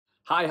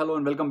Hi, hello,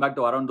 and welcome back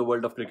to Around the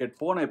World of Cricket.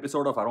 போன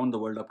episode of around the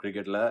world of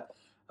கிரிக்கெட்டில்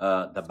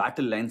the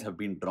battle lines have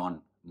been Tran.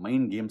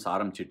 Mind games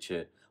ஆரம்பிச்சிச்சு,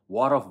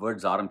 வார் of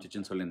words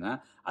ஆரம்பிச்சிச்சுன்னு சொல்லியிருந்தேன்.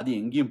 அது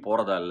எங்கேயும்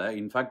போகிறதா இல்லை.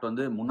 In fact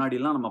வந்து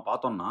முன்னாடிலாம் நம்ம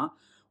பார்த்தோம்னா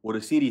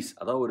ஒரு சீரீஸ்,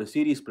 அதாவது ஒரு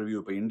சீரீஸ் ப்ரிவ்யூ,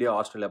 இப்போ இந்தியா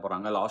ஆஸ்திரேலியா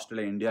போகிறாங்க, இல்லை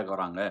ஆஸ்திரேலியா இந்தியாவுக்கு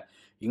வராங்க,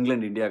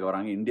 இங்கிலாந்து இந்தியாவுக்கு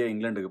வராங்க, இந்தியா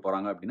இங்கிலாந்துக்கு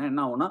போகிறாங்க அப்படின்னா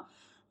என்ன ஆகும்னா,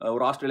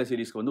 ஒரு ஆஸ்திரேலியா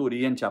சீரீஸ்க்கு வந்து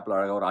ஒரு இஎன் சாப்பில்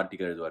அழகாக ஒரு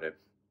ஆர்டிக்கல் எழுதுவார்.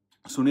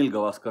 சுனில்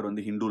கவாஸ்கர்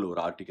வந்து ஹிந்துவில்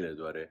ஒரு ஆர்டிக்கல்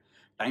எழுதுவார்.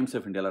 டைம்ஸ்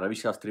ஆஃப் இந்தியாவில் ரவி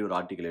சாஸ்திரி ஒரு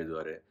ஆர்டிக்கல்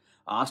எழுதுவார்.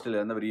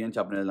 ஆஸ்திரேலியா வந்து அவர் இஎன்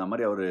சாப்பில் எழுதுன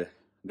மாதிரி அவர்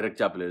கிரெக்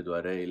சாப்பில்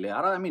எழுதுவார். இல்லை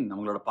யாராவது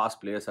நம்மளோட பாஸ்ட்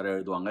பிளேயர்ஸ் யாராவது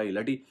எழுதுவாங்க.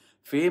 இல்லாட்டி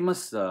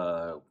famous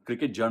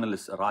cricket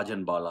journalist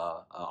Rajan Bala,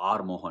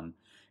 R மோகன்,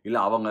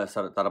 இல்லை அவங்க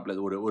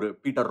தரப்பில் ஒரு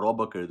பீட்டர்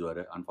ரோபக்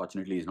எழுதுவார்.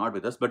 Unfortunately is not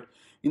with us. But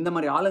இந்த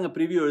மாதிரி ஆளுங்க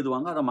ப்ரிவியூ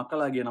எழுதுவாங்க. அதை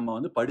மக்களாகிய நம்ம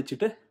வந்து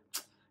படிச்சுட்டு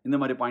இந்த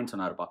மாதிரி பாயிண்ட்ஸ்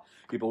சொன்னா இருப்பா.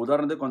 இப்போ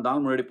உதாரணத்துக்கு கொஞ்சம்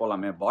நாள் முன்னாடி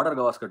போகலாமே, பார்டர்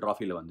கவாஸ்கர்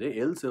ட்ராஃபியில் வந்து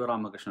எல்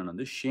சிவராமகிருஷ்ணன்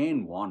வந்து ஷேன்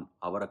வான்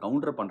அவரை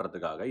கவுண்டர்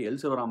பண்ணுறதுக்காக எல்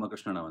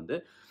சிவராமகிருஷ்ணனை வந்து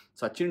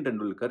சச்சின்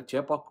டெண்டுல்கர்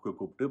சேப்பாக்கு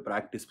கூப்பிட்டு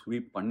ப்ராக்டிஸ்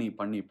ஸ்வீப்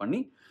பண்ணி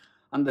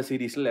அந்த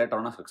சீரீஸில்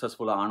லேட்டரான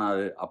சக்ஸஸ்ஃபுல்லாக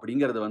ஆனார்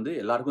அப்படிங்கிறது வந்து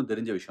எல்லாருக்கும்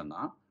தெரிஞ்ச விஷயம்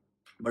தான்.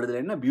 பட்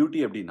இதில் என்ன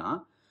பியூட்டி அப்படின்னா,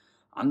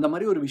 அந்த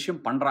மாதிரி ஒரு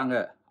விஷயம் பண்ணுறாங்க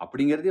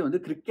அப்படிங்கிறதே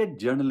வந்து கிரிக்கெட்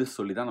ஜேர்னலிஸ்ட்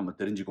சொல்லி தான் நம்ம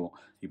தெரிஞ்சுக்குவோம்.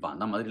 இப்போ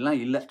அந்த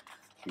மாதிரிலாம் இல்லை.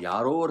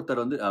 யாரோ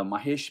ஒருத்தர் வந்து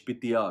மகேஷ்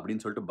பித்தியா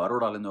அப்படின்னு சொல்லிட்டு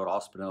பரோடாலேருந்து ஒரு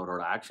ஹாஸ்பிட்டல்,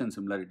 அவரோட ஆக்ஷன்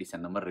சிமிலாரிட்டிஸ்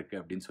அந்த மாதிரி இருக்குது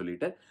அப்படின்னு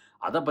சொல்லிட்டு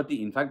அதை பற்றி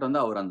இன்ஃபேக்ட் வந்து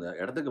அவர் அந்த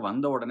இடத்துக்கு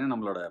வந்த உடனே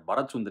நம்மளோட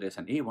பரத்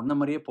சுந்தரேசன், ஒன்ன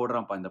மாதிரியே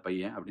போடுறான்ப்பா இந்த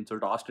பையன் அப்படின்னு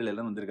சொல்லிட்டு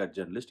ஆஸ்திரேலியாவில் வந்திருக்கார்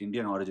ஜேர்னலிஸ்ட்,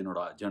 இந்தியன்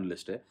ஆரிஜினோட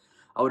ஜேர்னலிஸ்ட்டு.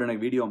 அவர்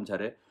எனக்கு வீடியோ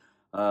அமிச்சார்.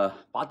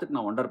 பார்த்துட்டு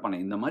நான் ஒண்டர்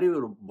பண்ணேன், இந்த மாதிரி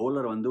ஒரு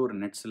பவுலர் வந்து ஒரு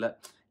நெட்ஸில்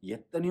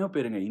எத்தனையோ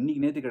பேருங்க, இன்றைக்கி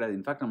நேற்று கிடையாது,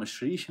 இன்ஃபேக்ட் நம்ம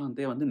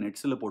ஸ்ரீசாந்தே வந்து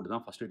நெட்ஸில் போட்டு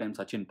தான் ஃபஸ்ட்டு டைம்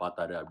சச்சின்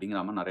பார்த்தாரு அப்படிங்கிற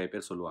மாதிரி நிறைய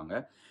பேர் சொல்லுவாங்க.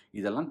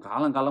 இதெல்லாம்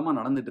காலங்காலமாக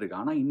நடந்துட்டு இருக்கு.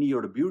 ஆனால்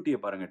இன்னையோட பியூட்டியை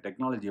பாருங்கள்,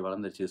 டெக்னாலஜி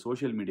வளர்ந்துருச்சு,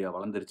 சோஷியல் மீடியா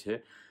வளர்ந்துருச்சு.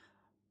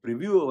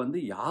 ரிவ்யூவை வந்து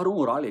யாரும்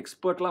ஒரு ஆள்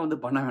எக்ஸ்பர்ட்லாம் வந்து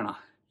பண்ண வேணாம்.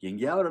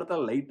 எங்கேயாவது ஒரு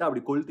இடத்துல லைட்டாக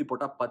அப்படி கொளுத்தி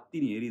போட்டால்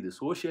பத்தினி எரியுது.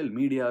 சோஷியல்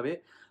மீடியாவே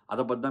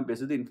அதை பற்றி தான்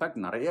பேசுது. இன்ஃபேக்ட்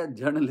நிறைய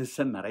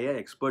ஜேர்னலிஸ்ட், நிறைய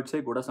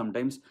எக்ஸ்பர்ட்ஸே கூட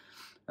சம்டைம்ஸ்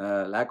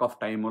லேக் ஆஃப்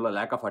டைமோ இல்லை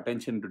லேக் ஆஃப்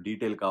அட்டென்ஷன் டு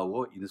டீட்டெயிலுக்காகவோ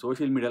இந்த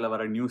சோஷியல் மீடியாவில்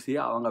வர நியூஸையே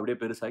அவங்க அப்படியே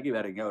பெருசாக்கி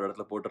வேறு எங்கேயாவது ஒரு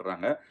இடத்துல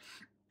போட்டுடுறாங்க.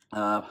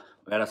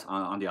 வேற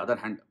on the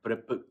other hand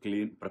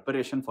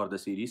preparation for the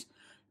series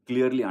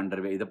clearly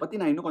underway. இதை பற்றி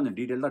நான் இன்னும் கொஞ்சம்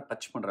டீட்டெயிலாக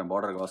டச் பண்ணுறேன்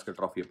பார்டர் கவாஸ்கர்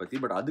ட்ராஃபியை பற்றி.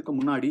 பட் அதுக்கு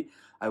முன்னாடி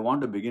I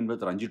want to begin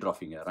with Ranji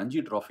ட்ராஃபிங்க.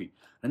 Ranji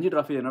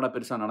trophy என்னடா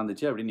பெருசாக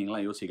நடந்துச்சு அப்படின்னு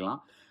நீங்களாம் யோசிக்கலாம்.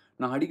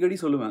 நான் அடிக்கடி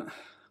சொல்லுவேன்,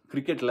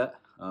 கிரிக்கெட்டில்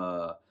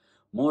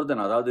மோர்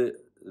தென், அதாவது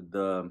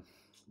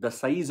the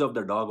size of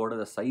the டாகோட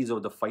the size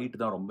of the fight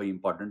தான் ரொம்ப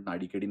இம்பார்ட்டன்ட். நான்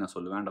அடிக்கடி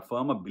சொல்லுவேன். அண்ட்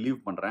ஃபர்மாக பிலீவ்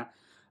பண்ணுறேன்,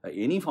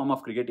 any form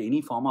of cricket, any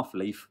form of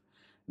life,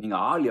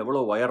 நீங்கள் ஆள் எவ்வளோ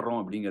உயர்றோம்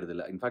அப்படிங்கிறது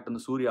இல்லை. இன்ஃபேக்ட்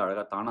வந்து சூர்யா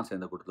அழகாக தானா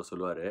சேர்ந்த கூட்டத்தில்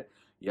சொல்லுவார்,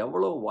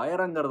 எவ்வளோ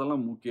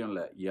உயரங்கிறதெல்லாம் முக்கியம்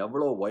இல்லை,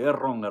 எவ்வளோ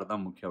உயர்றோங்கிறது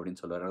தான் முக்கியம்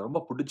அப்படின்னு சொல்லுவார். எனக்கு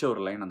ரொம்ப பிடிச்ச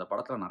ஒரு லைன். அந்த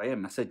படத்தில் நிறைய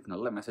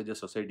நல்ல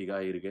மெசேஜஸ்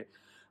சொசைட்டிக்காக இருக்குது.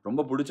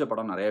 ரொம்ப பிடிச்ச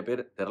படம். நிறைய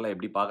பேர் தெரில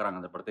எப்படி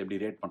பார்க்குறாங்க, அந்த படத்தை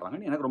எப்படி ரேட்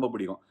பண்ணுறாங்கன்னு எனக்கு ரொம்ப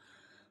பிடிக்கும்.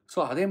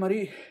 ஸோ அதே மாதிரி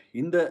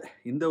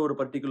இந்த ஒரு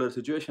பர்டிகுலர்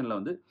சுச்சுவேஷனில்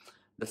வந்து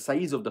the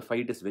size of the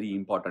fight is very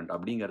important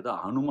அப்படிங்கிறத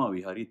ஹனுமா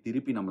விஹாரி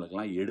திருப்பி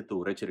நம்மளுக்கெல்லாம் எடுத்து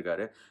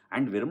உரைச்சிருக்காரு.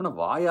 அண்ட் வெறுமன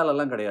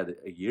வாயாலெல்லாம் கிடையாது,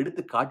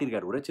 எடுத்து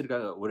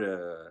காட்டியிருக்காரு.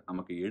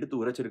 நமக்கு எடுத்து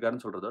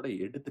உரைச்சிருக்காருன்னு சொல்கிறதோட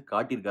எடுத்து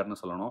காட்டியிருக்காருன்னு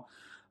சொல்லணும்.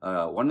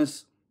 One is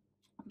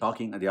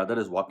talking, the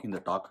other is walking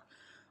the talk.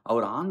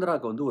 அவர்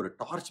ஆந்திராவுக்கு வந்து ஒரு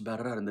டார்ச்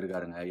பேரராக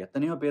இருந்திருக்காருங்க.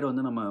 எத்தனையோ பேர்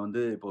வந்து நம்ம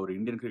வந்து இப்போ ஒரு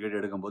இந்தியன் கிரிக்கெட்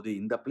எடுக்கும்போது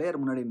இந்த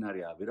பிளேயர் முன்னாடி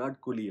நிறையா,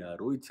 விராட் கோலியா,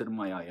 ரோஹித்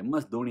சர்மாயா,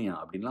 எம்எஸ் தோனியா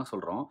அப்படின்லாம்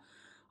சொல்கிறோம்.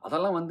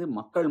 அதெல்லாம் வந்து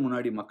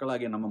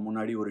மக்களாகிய நம்ம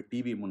முன்னாடி, ஒரு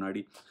டிவி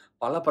முன்னாடி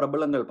பல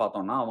பிரபலங்கள்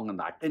பார்த்தோம்னா அவங்க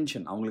அந்த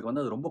அட்டென்ஷன், அவங்களுக்கு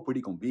வந்து அது ரொம்ப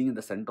பிடிக்கும். Being in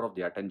the centre of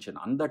the attention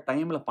அந்த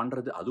டைமில்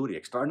பண்ணுறது, அது ஒரு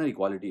extraordinary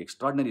quality,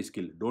 extraordinary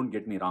skill. Don't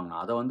get me wrong,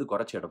 நான் அதை வந்து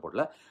குறைச்சி இட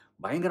போடல.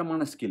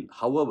 பயங்கரமான ஸ்கில்.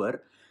 ஹவவர்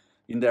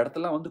இந்த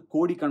இடத்துல வந்து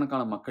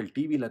கோடிக்கணக்கான மக்கள்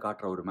டிவியில்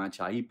காட்டுற ஒரு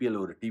மேட்ச்,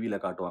 ஐபிஎல் ஒரு டிவியில்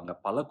காட்டுவாங்க,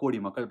 பல கோடி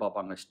மக்கள்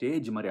பார்ப்பாங்க.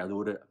 ஸ்டேஜ் மாதிரி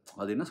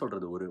அது என்ன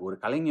சொல்கிறது, ஒரு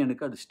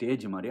கலைஞனுக்கு அது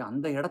ஸ்டேஜ் மாதிரி.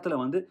 அந்த இடத்துல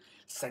வந்து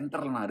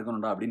சென்டரில் நான்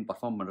இருக்கணும்டா அப்படின்னு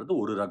பர்ஃபார்ம்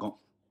பண்ணுறது ஒரு ரகம்.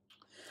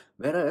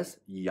 வேறஸ்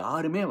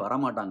யாருமே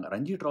வரமாட்டாங்க.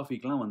 ரஞ்சி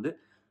ட்ராஃபிக்கெலாம் வந்து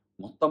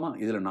மொத்தமாக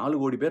இதில் 4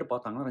 கோடி பேர்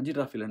பார்த்தாங்கன்னா, ரஞ்சி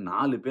ட்ராஃபியில்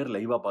 4 பேர்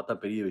லைவாக பார்த்தா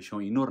பெரிய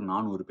விஷயம். இன்னொரு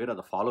 400 பேர்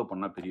அதை ஃபாலோ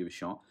பண்ணால் பெரிய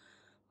விஷயம்.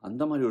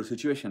 அந்த மாதிரி ஒரு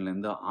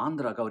சுச்சுவேஷன்லேருந்து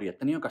ஆந்திராவுக்கு அவர்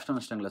எத்தனையோ கஷ்ட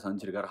நஷ்டங்களை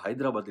சந்திச்சிருக்காரு.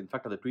 ஹைதராபாத்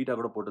இன்ஃபேக்ட் அதை ட்வீட்டாக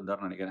கூட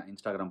போட்டிருந்தாருன்னு நினைக்கிறேன்,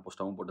 இன்ஸ்டாகிராம்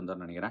போஸ்ட்டாகவும்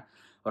போட்டிருந்தாருன்னு நினைக்கிறேன்.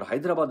 அவர்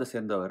ஹைதராபாத்தை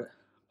சேர்ந்தவர்.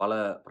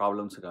 பல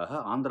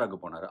ப்ராப்ளம்ஸுக்காக ஆந்திராவுக்கு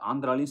போனார்.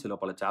 ஆந்திராலையும் சில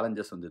பல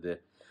சேலஞ்சஸ் வந்தது.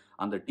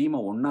 அந்த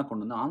டீமை ஒன்றா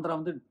கொண்டு வந்து, ஆந்திரா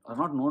வந்து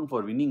R not known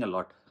for winning a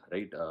lot,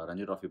 right?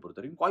 Ranji trophy பொறுத்த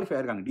வரைக்கும் குவாலிஃபை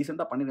ஆயிருக்காங்க,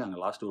 டீசெண்டாக பண்ணியிருக்காங்க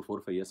லாஸ்ட் ஒரு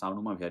 4-5 இயர்ஸ்.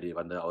 ஹனுமா விஹாரி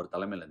வந்து அவர்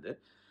தலைமையிலேருந்து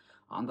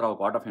ஆந்திராவை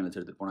குவார்டர் ஃபைனல்ஸ்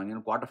எடுத்துகிட்டு போனாங்க.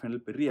 ஏன்னா குவார்டர்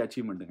ஃபைனல் பெரிய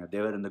அச்சீவ்மெண்ட்டுங்க.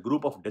 தேவர் இந்த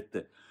group of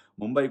death.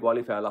 Mumbai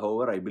qualify all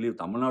hover. I believe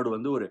Tamil Nadu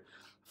வந்து ஒரு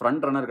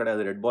ஃப்ரண்ட் ரன்னர்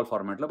கிடையாது ரெட் பால்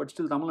ஃபார்மேட்டில். பட்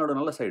ஸ்டில் தமிழ்நாடு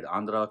நல்ல சைடு.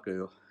 ஆந்திராவுக்கு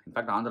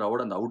இன்ஃபேக்ட்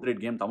ஆந்திராவோட அந்த அவுட்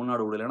ரேட் கேம்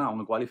தமிழ்நாடு விடலைன்னா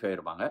அவங்க குவாலிஃபை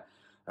ஆயிருப்பாங்க.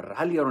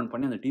 ரேலி அரௌண்ட்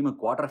பண்ணி அந்த டீமை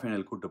குவார்டர்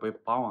ஃபைனல் கூப்பிட்டு போய்,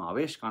 பாவம்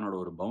அவேஷ் கானோட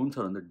ஒரு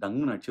பவுன்சர் வந்து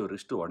டங்குன்னு அடிச்சு ஒரு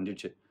ரிஸ்ட்டு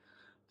உடஞ்சிச்சு.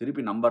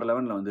 திருப்பி நம்பர்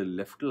 11 வந்து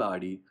லெஃப்ட்டில்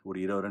ஆடி ஒரு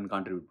 20 ரன்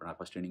கான்ட்ரிபியூட் பண்ணார்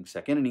ஃபர்ஸ்ட் இன்னிங்ஸ்.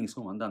 செகண்ட்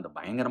இன்னிங்ஸும் வந்து அந்த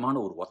பயங்கரமான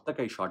ஒரு ஒத்த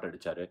கை ஷாட்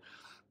அடித்தார்.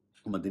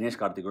 நம்ம தினேஷ்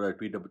கார்த்திகோட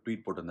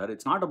ட்வீட் போட்டிருந்தார்.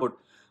 இட்ஸ் நாட் அபவுட்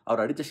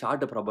அவர் அடித்த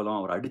ஷாட்டு பிரபலம்,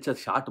 அவர் அடித்த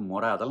ஷாட்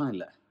முறை, அதெல்லாம்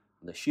இல்லை.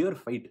 அந்த ஷியர்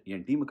ஃபைட்,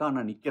 என் டீமுக்காக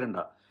நான்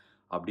நிற்கிறேன்டா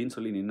அப்படின்னு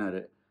சொல்லி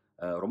நின்னார்.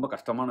 ரொம்ப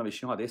கஷ்டமான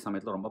விஷயம். அதே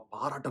சமயத்தில ரொம்ப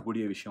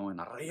பாராட்டக்கூடிய விஷயம்.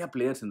 நெறைய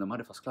பிளேயர்ஸ் இந்த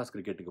மாரி ஃபர்ஸ்ட் கிளாஸ்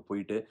கிரிக்கெட்டுக்கு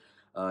போயிட்டு,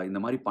 இந்த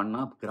மாரி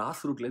பண்ணா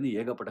கிராஸ் ரூட்லேருந்து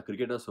ஏகப்பட்ட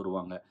கிரிக்கெட்டர்ஸ்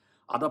வருவாங்க.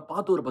 அத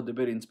பார்த்து ஒரு 10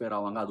 பேர் இன்ஸ்பயர்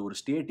ஆவாங்க. அது ஒரு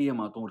ஸ்டேட்டையே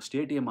மாத்தும். ஒரு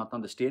ஸ்டேட்டையே மாத்தும்.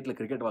 அந்த ஸ்டேட்ல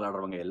கிரிக்கெட்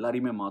விளையாடுறவங்க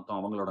எல்லாரையுமே மாத்தும்.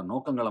 அவங்களோட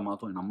நோக்கங்கள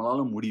மாத்தும்.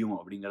 நம்மளால முடியும்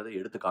அப்படிங்கிறத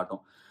எடுத்து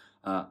காட்டும்.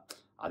 அ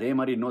அதே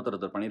மாரி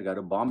இன்னொருத்தர்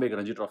பண்ணியிருக்காரு. பாம்பேக்கு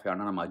ரஞ்சி ட்ராஃபி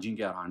ஆனா நம்ம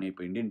அஜிங்கியா ரஹானே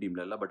இப்ப இந்தியன்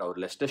டீம்ல இல்ல. பட் அவர்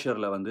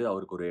லெஸ்டர்ஷைர்ல வந்து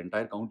அவருக்கு ஒரு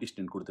என்டையர் கவுண்டி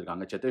ஸ்டின்ட்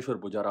குடுத்துருக்காங்க. சேத்தேஸ்வர்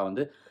புஜாரா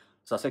வந்து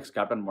சசெக்ஸ்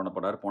கேப்டன் பண்ண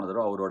போறாரு. போன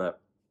தடவ அவரோட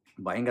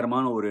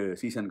பயங்கரமான ஒரு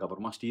சீசனுக்கு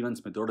அப்புறமா ஸ்டீவன்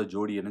ஸ்மித்தோட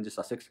ஜோடி இணைஞ்சு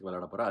சசெக்ஸ்க்கு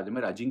விளையாட போறாரு. அதே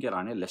மாரி அஜிங்கியா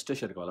ரஹானே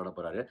லெஸ்டர்ஷைருக்கு விளையாட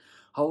போறாரு.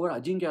 ஹவவர்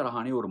அஜிங்கியா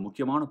ரஹானே ஒரு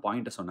முக்கியமான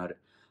பாயிண்ட்ட சொன்னாரு.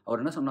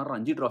 அவர் என்ன சொன்னாரு,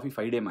 ரஞ்சி ட்ராஃபி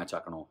 5 டே மேட்ச்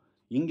ஆக்கணும்.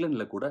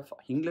 இங்கிலாந்துல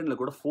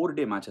கூட 4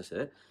 டே மேட்சஸ்.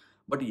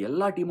 பட்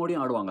எல்லா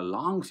டீமோடையும் ஆடுவாங்க.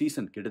 லாங்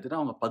சீசன் கிட்டத்தட்ட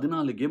அவங்க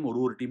 14 கேம்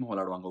ஒரு டீமும்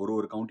விளையாடுவாங்க.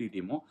 ஒரு கவுண்டி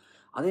டீமும்.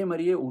 அதே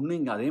மாரியே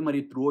இங்க அதே மாரி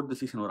த்ரூ அவுட் தி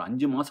சீசன் ஒரு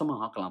 5 மாசமா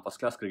ஆக்கலாம்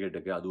ஃபர்ஸ்ட் கிளாஸ்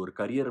கிரிக்கெட்டுக்கு. அது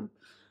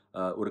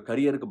ஒரு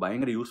கரியருக்கு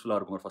பயங்கர யூஸ்ஃபுல்லா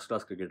இருக்கும் ஒரு ஃபர்ஸ்ட்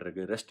கிளாஸ்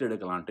கிரிக்கெட்டருக்கு. ரெஸ்ட்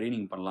எடுக்கலாம்,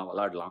 ட்ரெய்னிங் பண்ணலாம்,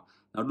 விளையாடலாம்.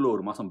 நடுவுல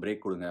 1 மாசம்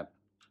பிரேக் குடுங்க.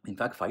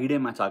 இன்ஃபாக்ட் 5 டே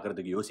மேட்ச்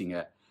ஆக்குறதுக்கு யோசிங்க.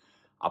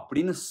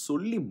 அப்படின்னு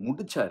சொல்லி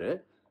முடிச்சாரு.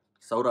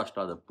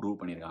 சௌராஷ்டிரா அத ப்ரூவ்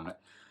பண்ணியிருக்காங்க.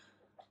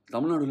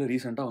 தமிழ்நாடுல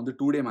ரீசென்ட்டா வந்து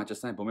 2 டே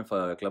மேட்சஸ் தான் எப்பவுமே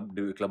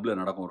கிளப்ல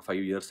நடக்கும் ஒரு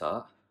 5 இயர்ஸா.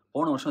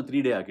 போன வருஷம் 3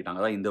 டே ஆக்கிட்டாங்க.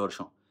 அதான் இந்த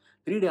வருஷம்.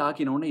 3 டே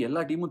ஆக்கின உடனே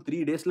எல்லா டீமும் 3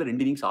 டேஸ்ல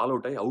 2 இன்னிங்ஸ் ஆல்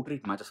அவுட் ஆயி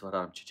அவுட்ரைட் மேட்சஸ் வர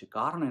ஆரம்பிச்சுச்சு.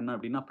 காரணம் என்ன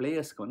அப்படின்னா,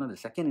 பிளேயர்ஸ்க்கு வந்து அந்த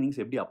செகண்ட் இன்னிங்ஸ்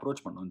எப்படி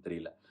அப்ரோச் பண்ணணும்னு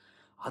தெரியல.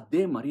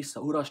 அதே மாரி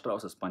Saurashtra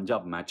versus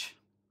Punjab match.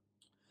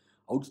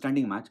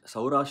 Outstanding match.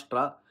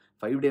 Saurashtra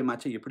 5 டே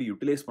மேட்சை எப்படி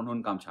யுட்டிலைஸ்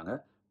பண்ணணும்னு காமிச்சாங்க.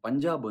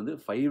 பஞ்சாப் வந்து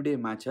 5 டே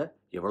மேட்சை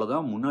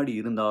எவ்வளோதான் முன்னாடி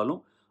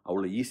இருந்தாலும்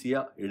அவ்வளோ ஈஸியா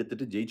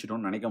எடுத்துட்டு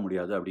ஜெயிச்சிட்டோம்னு நினைக்க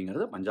முடியாது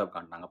அப்படிங்கிறத பஞ்சாப்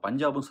காட்டினாங்க.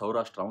 பஞ்சாபும்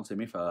சௌராஷ்டிராவும்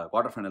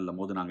குவார்டர் ஃபைனல்ல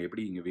மோதுனாங்க.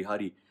 எப்படி இங்க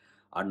விஹாரி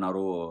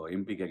ஆடினாரோ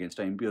எம்பிக்கு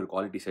அகேன்ஸ்டா, எம்பி ஒரு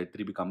குவாலிட்டி சைட்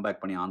திருப்பி கம்பேக்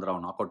பண்ணி ஆந்திராவை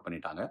நாக் அவுட்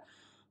பண்ணிட்டாங்க.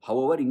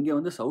 ஹவவர் இங்க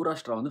வந்து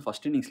சௌராஷ்டிரா வந்து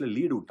ஃபர்ஸ்ட் இன்னிங்ஸ்ல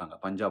லீடு விட்டாங்க.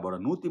 பஞ்சாபோட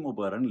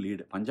 130 ரன்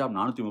லீடு. பஞ்சாப்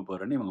 430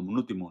 ரன், இவங்க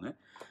 303.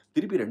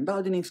 திருப்பி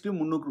 2வது இன்னிங்ஸ்லயும்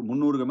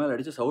 300க்கு மேல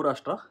அடிச்சு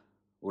சௌராஷ்டிரா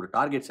ஒரு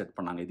டார்கெட் செட்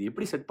பண்ணாங்க. இது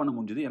எப்படி செட் பண்ண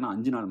முடிஞ்சது? ஏன்னா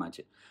 5 நாள்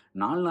மேட்ச்.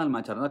 4 நாள்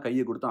மேட்சா இருந்தா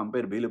கையை கொடுத்து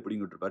அம்பையர் பெயில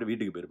பிடிங்கி விட்டுருப்பாரு,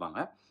 வீட்டுக்கு போயிருப்பாங்க.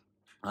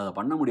 அத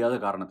பண்ண முடியாத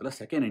காரணத்துல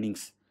செகண்ட்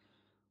இன்னிங்ஸ்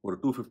ஒரு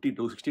 250,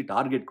 260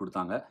 டார்கெட்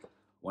குடுத்தாங்க.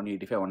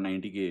 185,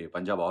 190க்கு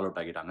பஞ்சாப் ஆல் அவுட்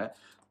ஆகிட்டாங்க.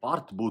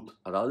 பார்த் பூத்,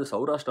 அதாவது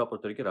சௌராஷ்டிரா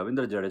பொறுத்தவரைக்கும்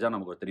ரவீந்திர ஜடேஜா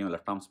நமக்கு தெரியும்,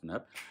 லெஃப்ட் ஆர்ம்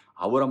ஸ்பின்னர்.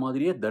 அவர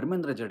மாதிரியே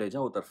தர்மேந்திர ஜடேஜா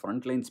ஒருத்தர்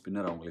ஃப்ரண்ட் லைன்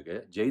ஸ்பின்னர் அவங்களுக்கு.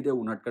 ஜெய்தேவ்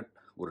உனட்கட்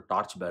ஒரு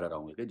டார்ச் பேரர்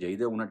அவங்களுக்கு.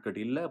 ஜெய்தேவ் உனட்கட்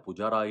இல்ல,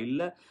 புஜாரா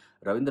இல்ல,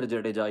 ரவீந்திர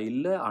ஜடேஜா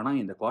இல்ல. ஆனா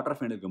இந்த குவார்டர்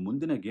ஃபைனலுக்கு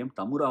முந்தின கேம்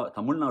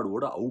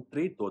தமிழ்நாடோட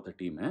அவுட்ரைட் தோத்த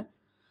டீமு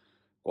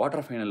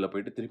குவார்டர் ஃபைனல்ல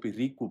போயிட்டு திருப்பி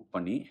ரீகூப்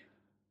பண்ணி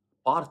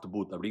பார்த்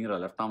பூத் அப்படிங்கிற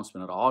left arm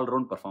spinner all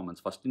round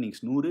performance. First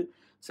innings 100,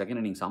 second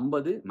innings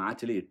 50,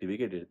 மேட்ச்லேயே 8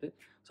 wicket எடுத்து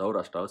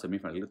சௌராஷ்டிராவை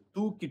செமிஃபைனலுக்கு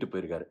தூக்கிட்டு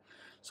போயிருக்காரு.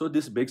 So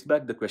this pegs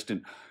back the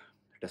question.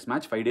 Test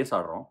match 5 days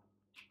ஆடுறோம்.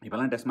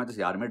 இப்போலாம் டெஸ்ட் மேட்சஸ்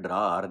யாருமே ட்ரா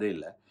ஆடுறதே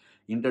இல்லை.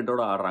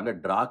 இன்டென்ட்டோட ஆடுறாங்க.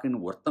 ட்ராக்குன்னு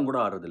ஒருத்தன் கூட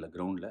ஆடுறது இல்லை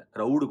கிரவுண்டில்.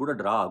 க்ரௌடு கூட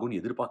ட்ரா ஆகும்னு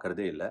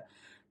எதிர்பார்க்கறதே இல்லை.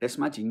 டெஸ்ட்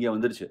மேட்ச் இங்கே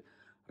வந்துருச்சு.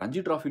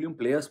 Ranji ட்ராஃபிலையும்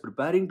players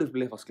preparing to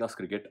play first class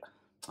cricket.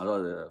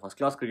 அதாவது ஃபர்ஸ்ட்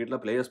கிளாஸ்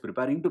கிரிக்கெட்டில் players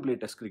preparing to play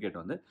test cricket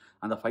வந்து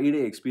அந்த 5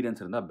 டே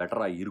எக்ஸ்பீரியன்ஸ் இருந்தால்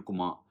பெட்டராக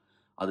இருக்குமா?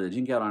 அது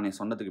அஜிங்கியா ரஹானே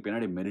சொன்னதுக்கு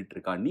பின்னாடி மெரிட்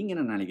இருக்கா? நீங்க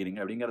என்ன நினைக்கிறீங்க?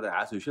 அப்படிங்கிறது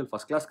as usual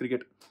first class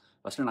cricket.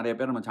 First நிறைய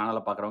பேர் நம்ம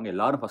சேனலை பார்க்குறவங்க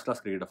எல்லாரும் ஃபர்ஸ்ட்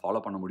கிளாஸ் கிரிக்கெட்டை ஃபாலோ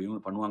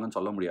பண்ணுவாங்கன்னு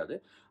சொல்ல முடியாது.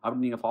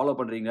 அப்படி நீங்கள் ஃபாலோ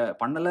பண்ணுறீங்க,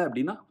 பண்ணலை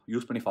அப்படின்னா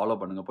யூஸ் பண்ணி ஃபாலோ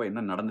பண்ணுங்க. இப்போ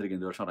என்ன நடந்திருக்கு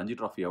இந்த வருஷம், ரஞ்சி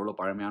ட்ராஃபி எவ்வளோ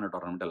பழமையான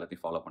டோர்னமெண்ட்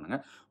எல்லாத்தையும் ஃபாலோ பண்ணுங்க.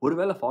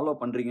 ஒருவேளை ஃபாலோ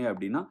பண்ணுறீங்க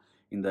அப்படின்னா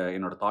இந்த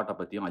என்னோட தாட்டை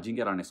பற்றியும்,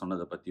 அஜிங்கியா ரஹானே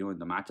சொன்னதை பற்றியும்,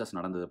 இந்த மேட்சஸ்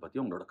நடந்ததை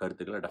பற்றியும் உங்களோட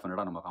கருத்துக்களை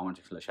டெஃபினட்டாக நம்ம காமெண்ட்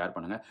செக்ஷனில் ஷேர்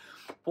பண்ணுங்க.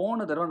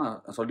 போன தடவை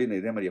நான்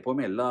சொல்லியிருந்தேன் இதே மாதிரி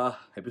எப்போவுமே எல்லா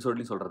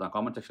எபிசோட்லையும் சொல்கிறது தான்,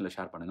 காமெண்ட் செக்ஷனில்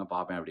ஷேர் பண்ணுங்க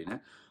பார்ப்பேன் அப்படின்னு.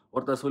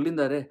 ஒருத்தர்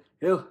சொல்லியிருந்தாரு,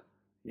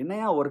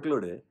 என்னையா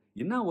ஒர்க்லோடு,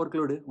 என்ன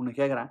ஒர்க்லோடு உன்னை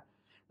கேட்குறேன்.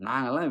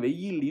 நாங்கள்லாம்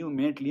வெயில்லையும்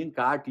மேட்லேயும்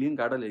காட்டுலையும்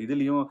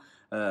இதுலேயும்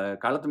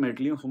களத்து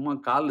மேட்லேயும் சும்மா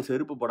காலில்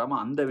செருப்பு போடாமல்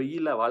அந்த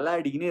வெயிலில்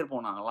விளையாடிக்கினே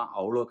இருப்போம் நாங்கள்லாம்.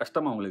 அவ்வளோ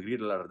கஷ்டமாக உங்களுக்கு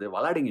கிரிக்கெட் விளையாடுறது,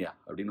 விளையாடுங்கயா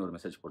அப்படின்னு ஒரு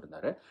மெசேஜ்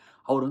போட்டிருந்தாரு.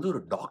 அவர் வந்து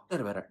ஒரு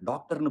டாக்டர் வேற,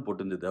 டாக்டர்னு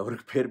போட்டிருந்தது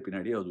அவருக்கு பேர்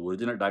பின்னாடி. அது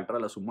ஒரிஜினல் டாக்டரா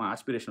இல்லை சும்மா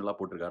ஆஸ்பிரேஷனலாக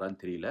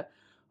போட்டிருக்காரான்னு தெரியல.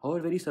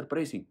 அவர் வெரி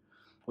சர்ப்ரைசிங்,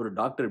 ஒரு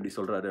டாக்டர் இப்படி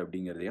சொல்கிறாரு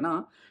அப்படிங்கிறது. ஏன்னா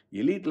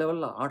எலீட்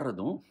லெவலில்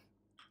ஆடுறதும்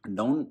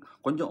டவுன்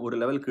கொஞ்சம் ஒரு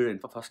லெவல் கீழே.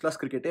 ஃபர்ஸ்ட்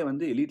கிளாஸ் கிரிக்கெட்டே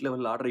வந்து எலீட்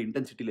லெவலில் ஆடுற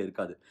இன்டென்சிட்டியில்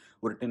இருக்காது.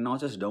 ஒரு 10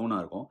 நாச்சஸ்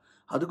டவுனாக இருக்கும்.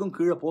 அதுக்கும்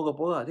கீழே போக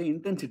போக அதே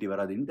இன்டென்சிட்டி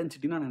வராது.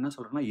 இன்டென்சிட்டினா நான் என்ன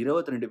சொல்கிறேன்னா,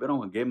 22 பேரும்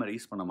அவங்க கேமை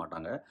ரைஸ் பண்ண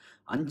மாட்டாங்க.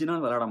 5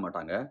 நாள் விளையாட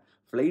மாட்டாங்க.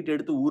 ஃப்ளைட்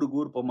எடுத்து ஊருக்கு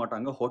ஊர் போக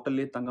மாட்டாங்க.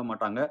 ஹோட்டல்லே தங்க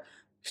மாட்டாங்க.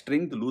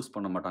 ஸ்ட்ரென்த் லூஸ்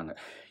பண்ண மாட்டாங்க.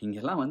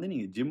 இங்கெல்லாம் வந்து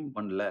நீங்கள் ஜிம்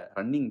பண்ணல,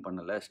 ரன்னிங்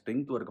பண்ணலை,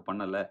 ஸ்ட்ரென்த் ஒர்க்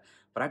பண்ணலை,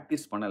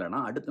 ப்ராக்டிஸ்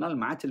பண்ணலைன்னா அடுத்த நாள்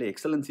மேட்ச்சில்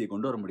எக்ஸலன்சியை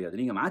கொண்டு வர முடியாது.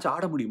 நீங்கள் மேட்ச்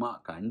ஆட முடியுமா?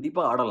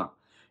 கண்டிப்பாக ஆடலாம்.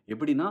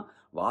 எப்படின்னா,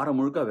 வாரம்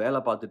முழுக்க வேலை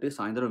பார்த்துட்டு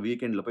சாயந்தரம்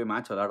வீக்கெண்டில் போய்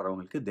மேட்ச்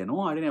விளையாடுறவங்களுக்கு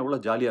தினம் ஆடினா எவ்வளோ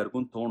ஜாலியாக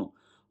இருக்கும்னு தோணும்.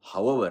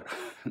 ஹவவர்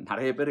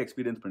நிறைய பேர்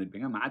எக்ஸ்பீரியன்ஸ்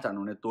பண்ணியிருப்பீங்க. மேட்ச்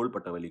ஆடினோடனே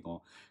தோள்பட்டை வலிக்கும்,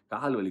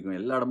 கால் வலிக்கும்,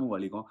 எல்லா இடமும்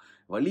வலிக்கும்.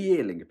 வலியே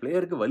இல்லைங்க.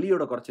 பிளேயருக்கு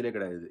வலியோட குறைச்சலே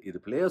கிடையாது. இது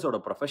பிளேயர்ஸோட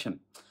ப்ரொஃபஷன்.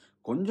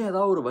 கொஞ்சம்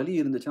ஏதாவது ஒரு வலி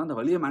இருந்துச்சுன்னா அந்த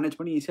வலியை மேனேஜ்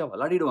பண்ணி ஈஸியாக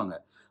விளையாடிடுவாங்க.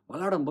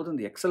 விளையாடும்போது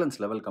இந்த எக்ஸலன்ஸ்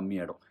லெவல்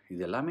கம்மியாயிடும்.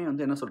 இது எல்லாமே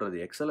வந்து என்ன சொல்றது,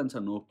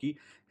 எக்ஸலன்ஸை நோக்கி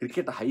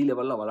கிரிக்கெட்டை ஹை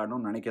லெவலில்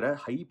விளையாடணும்னு நினைக்கிற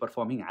ஹை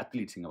பர்ஃபார்மிங்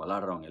ஆத்லீட்ஸ் இங்கே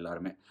விளையாடுறவங்க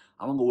எல்லாருமே.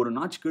 அவங்க ஒரு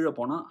நாட்ச் கீழே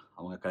போனால்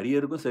அவங்க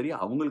கரியருக்கும் சரி,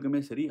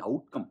 அவங்களுக்குமே சரி,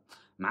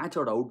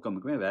 மேட்சோட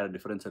அவுட்கமுக்குமே வேறு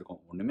டிஃப்ரென்ஸ் இருக்கும்.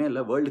 ஒன்றுமே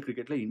இல்லை, வேர்ல்டு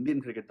கிரிக்கெட்டில்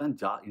இந்தியன் கிரிக்கெட் தான்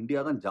இந்தியா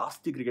தான்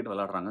ஜாஸ்தி கிரிக்கெட்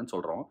விளையாடுறாங்கன்னு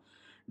சொல்கிறோம்.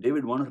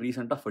 டேவிட் வார்னர்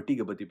ரீசெண்டாக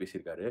ஃபட்டிகை பற்றி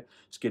பேசியிருக்காரு,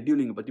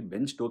 ஸ்கெட்யூலிங்கை பற்றி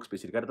பென் ஸ்டோக்ஸ்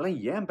பேசியிருக்காரு. இதெல்லாம்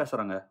ஏன்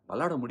பேசுகிறாங்க?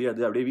 விளையாட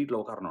முடியாது அப்படியே வீட்டில்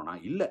உட்காரணும்னா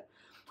இல்லை.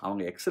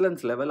 அவங்க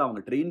எக்ஸலன்ஸ் லெவல், அவங்க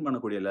ட்ரெயின்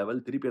பண்ணக்கூடிய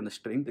லெவல், திருப்பி அந்த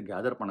ஸ்ட்ரென்த்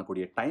கேதர்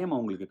பண்ணக்கூடிய டைம்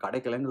அவங்களுக்கு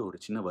கிடைக்கலங்கிற ஒரு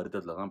சின்ன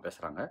வருத்தத்தில் தான்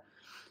பேசுகிறாங்க.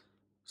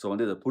 ஸோ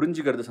வந்து இதை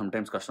புரிஞ்சுக்கிறது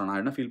சம்டைம்ஸ் கஷ்டம்.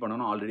 நான் என்ன ஃபீல்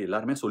பண்ணணும், ஆல்ரெடி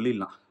எல்லாருமே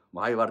சொல்லிடலாம்,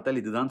 வாய்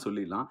வார்த்தையில் இதுதான்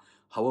சொல்லிடலாம்.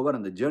 ஹவவர்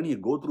அந்த ஜேர்னியை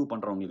கோ த்ரூ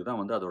பண்ணுறவங்களுக்கு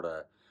தான் வந்து அதோட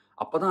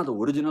அப்போ தான் அது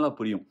ஒரிஜினலாக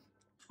புரியும்.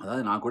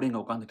 அதாவது நான் கூட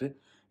இங்கே உட்காந்துட்டு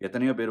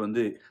எத்தனையோ பேர்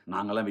வந்து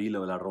நாங்கள்லாம்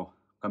வெயிலில் விளையாடுறோம்,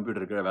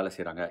 கம்ப்யூட்டருக்கு வேலை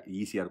செய்கிறாங்க,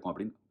 ஈஸியாக இருக்கும்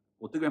அப்படின்னு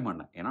ஒத்துக்கவே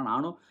மாட்டேன். ஏன்னா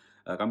நானும்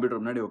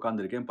கம்ப்யூட்டர் முன்னாடி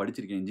உட்காந்துருக்கேன்,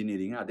 படிச்சிருக்கேன்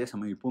இன்ஜினியரிங். அதே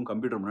சமயம் இப்பவும்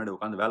கம்ப்யூட்டர் முன்னாடி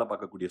உட்காந்து வேலை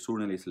பார்க்கக்கூடிய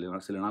சூழ்நிலை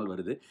சில நாள்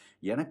வருது.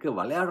 எனக்கு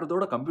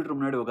விளையாடுறதோட கம்ப்யூட்டர்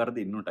முன்னாடி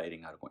உட்கார்றது இன்னும்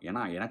டயரிங்காக இருக்கும்.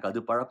 ஏன்னா எனக்கு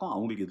அது பழக்கம்,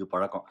 அவங்களுக்கு இது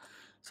பழக்கம்.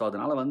 ஸோ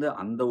அதனால் வந்து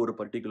அந்த ஒரு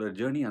பர்டிகுலர்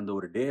ஜேர்னி, அந்த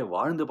ஒரு டே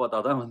வாழ்ந்து பார்த்தா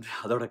தான் வந்து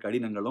அதோட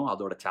கடினங்களும்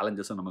அதோட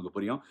சேலஞ்சஸும் நமக்கு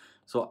புரியும்.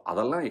 ஸோ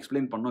அதெல்லாம்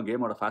எக்ஸ்பிளைன் பண்ணணும்,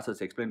 கேமோட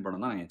ஃபேஸஸ் எக்ஸ்பிளைன்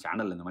பண்ணணும் தான் என்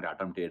சேனல் இந்த மாதிரி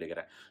அட்டெம்ப்ட்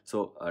எடுக்கிறேன். ஸோ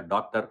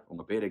டாக்டர்,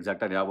 உங்கள் பேர்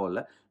எக்ஸாக்டாக ஞாபகம்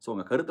இல்லை. ஸோ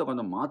உங்கள் கருத்தை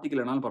கொஞ்சம்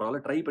மாற்றிக்கலனாலும்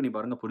பரவாயில்ல, ட்ரை பண்ணி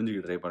பாருங்கள்,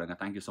 புரிஞ்சுக்கிட்டு ட்ரை பண்ணுங்கள்.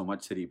 Thank you so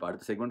much. சரி, இப்போ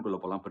அடுத்த செக்மெண்ட்குள்ளே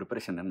போகலாம்.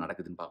 ப்ரிப்பரேஷன் என்ன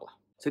நடக்குதுன்னு பார்க்கலாம்.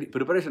 சரி,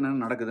 ப்ரிப்பரேஷன்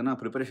என்ன நடக்குதுன்னா,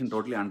 ப்ரிப்பரேஷன்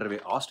டோட்டலி அண்டர்வே.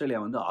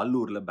 ஆஸ்திரேலியா வந்து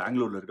ஆல்லூரில்,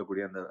 பெங்களூரில்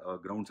இருக்கக்கூடிய அந்த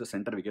கிரவுண்ட்ஸை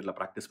சென்டர் விக்கெட்டில்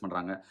ப்ராக்டிஸ்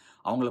பண்ணுறாங்க.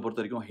 அவங்கள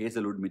பொறுத்த வரைக்கும்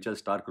Hazlewood, Mitchell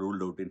Stark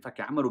ruled out.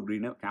 In fact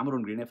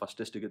Cameron கிரீனே first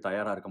டெஸ்ட்டுக்கு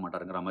தயாராக இருக்க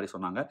மாட்டாருங்கிற மாதிரி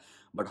சொன்னாங்க.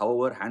 பட்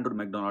ஹவவர் ஆண்ட்ரூ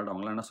மெக்டொனால்ட்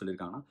அவங்களாம் என்ன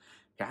சொல்லியிருக்காங்கன்னா,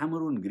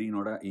 கேமரூன்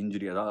கிரீனோட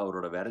இன்ஜுரி, அதாவது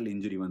அவரோட விரல்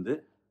இன்ஜுரி வந்து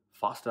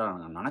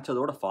ஃபாஸ்ட்டாக,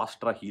 நினச்சதோட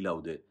ஃபாஸ்ட்டாக ஹீல்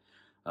ஆகுது.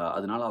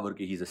 அதனால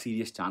அவருக்கு he's a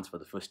serious chance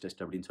for the first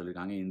test அப்படின்னு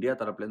சொல்லியிருக்காங்க. இந்தியா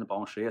தரப்புலேருந்து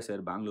பாவம் ஸ்ரேயஸ்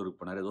ஐயர் பெங்களூருக்கு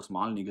போனார். ஏதோ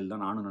ஸ்மால் நிகில்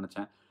தான் நானும்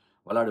நினச்சேன்.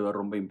 விளையாடுவார்,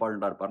 ரொம்ப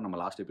இம்பார்ட்டண்ட்டாக இருப்பார், நம்ம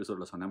லாஸ்ட்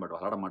எபிசோடில் சொன்னேன். பட்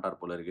விளையாட மாட்டார்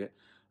போல இருக்கு.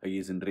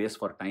 Is in race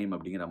for time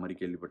அப்படிங்கிற மாதிரி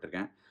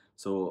கேள்விப்பட்டிருக்கேன்.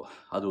 ஸோ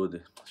அது ஒரு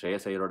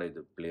ஸ்ரேயஸ் ஐயரோட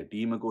இது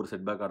டீமுக்கு ஒரு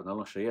செட்பேக்காக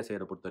இருந்தாலும், ஸ்ரேயஸ்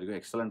ஐயரை பொறுத்த வரைக்கும்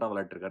எக்ஸலண்ட்டாக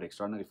விளையாட்டுருக்காரு,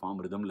 எக்ஸ்ட்ரானரி ஃபார்ம்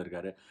ரிதமில்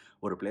இருக்கார்.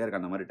 ஒரு பிளேயருக்கு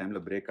அந்த மாதிரி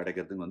டைமில் பிரேக்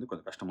கிடைக்கிறதுக்கு வந்து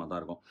கொஞ்சம் கஷ்டமாக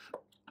தான் இருக்கும்.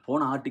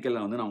 போன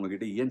ஆர்டிக்கலில் வந்து நான்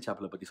உங்ககிட்ட இயன்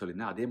சாப்பலை பற்றி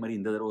சொல்லியிருந்தேன். அதே மாதிரி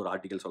இந்த தடவை ஒரு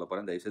ஆர்டிக்கல் சொல்ல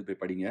போகிறேன், தயவுசெய்து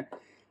போய் படிங்க.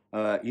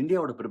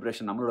 இந்தியாவோட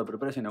ப்ரிப்பரேஷன், நம்மளோட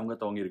ப்ரிப்பரேஷன் எவங்க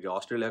துவங்கியிருக்கு,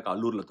 ஆஸ்திரேலியாவுக்கு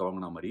அல்லூரில்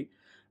துவங்கின மாதிரி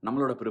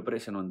நம்மளோட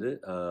ப்ரிப்பரேஷன் வந்து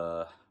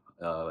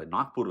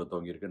நாக்பூரில்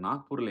துவங்கியிருக்கு.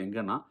 நாக்பூரில்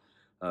எங்கன்னா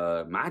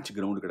மேட்ச்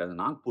கிரவுண்டு கிடையாது,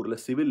 நாக்பூரில்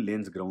சிவில்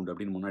லேன்ஸ் கிரவுண்ட்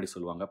அப்படின்னு முன்னாடி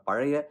சொல்லுவாங்க.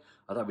 பழைய,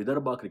 அதாவது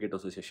விதர்பா கிரிக்கெட்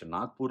அசோசியேஷன்,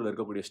 நாக்பூரில்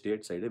இருக்கக்கூடிய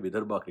state side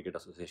Vidarbha cricket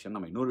association.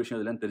 நம்ம இன்னொரு விஷயம்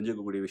இதில்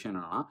தெரிஞ்சுக்கக்கூடிய விஷயம்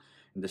என்னென்னா,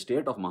 இந்த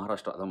ஸ்டேட் ஆஃப்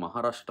மகாராஷ்டிரா, அதாவது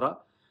மகாராஷ்டிரா,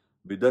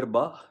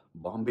 விதர்பா,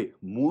 பாம்பே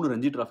 3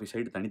 ரஞ்சி ட்ராஃபி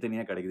சைடு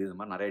தனித்தனியாக கிடைக்குது. இது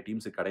மாதிரி நிறைய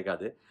டீம்ஸுக்கு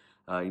கிடைக்காது.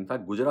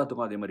 இன்ஃபேக்ட்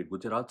குஜராத்துக்கும் அதே மாதிரி,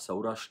 குஜராத்,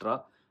 சௌராஷ்டிரா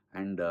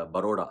அண்ட்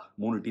பரோடா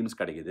 3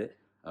 டீம்ஸ் கிடைக்குது.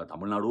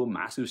 தமிழ்நாடும்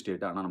மேசிவ்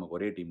ஸ்டேட், ஆனால் நமக்கு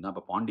ஒரே டீம் தான்.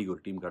 இப்போ பாண்டிக்கு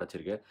ஒரு டீம்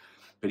கிடச்சிருக்கு.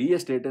 பெரிய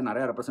ஸ்டேட்டு,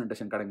 நிறையா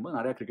ரெப்ரசன்டேஷன் கிடைக்கும்போது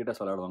நிறையா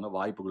கிரிக்கெட்டர்ஸ் விளையாடுவாங்க,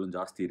 வாய்ப்புகளும்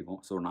ஜாஸ்தி இருக்கும்.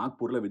 ஸோ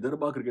நாக்பூரில்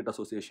விதர்பா கிரிக்கெட்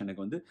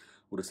அசோசியேஷனுக்கு வந்து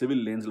ஒரு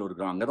சிவில் லேன்ஸில்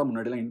ஒரு அங்கே தான்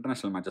முன்னாடிலாம்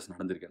இன்டர்நேஷனல் மேட்சஸ்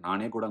நடந்திருக்கு.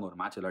 நானே கூட அங்கே ஒரு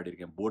மேட்ச்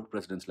விளையாடிருக்கேன், போர்ட்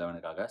பிரசிடென்ட்ஸ்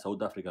 11க்காக,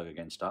 சவுத் ஆஃப்ரிக்காவுக்கு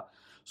அகேன்ஸ்டாக.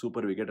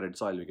 Super wicket, red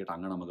soil wicket.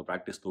 அங்கே நமக்கு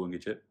ப்ராக்டிஸ்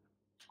துவங்கிச்சு.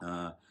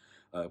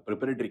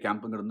 ப்ரிப்பரேட்டரி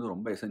கேம்புங்கிறது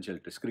ரொம்ப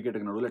எசென்ஷியல். டெஸ்ட்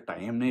கிரிக்கெட்டுக்கு நடுவில்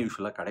டைம்னே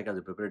யூஸ்வலாக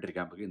கிடைக்காது ப்ரிப்பரேட்டரி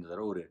கேம்புக்கு. இந்த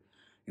தடவை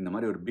இந்த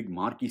மாதிரி ஒரு பிக்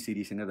மார்க்கி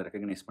சீரீஸுங்கிறத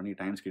ரெக்கக்னைஸ் பண்ணி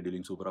டைம்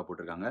ஸ்கெடியூலிங் சூப்பராக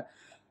போட்டிருக்காங்க.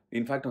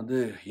 இன்ஃபேக்ட் வந்து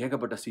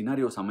ஏகப்பட்ட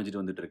சினாரியோஸ் அமைஞ்சிட்டு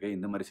வந்துட்டு இருக்கு.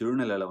 இந்த மாதிரி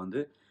சூழ்நிலையில் வந்து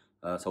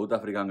சவுத்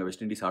ஆஃப்ரிக்கா அங்கே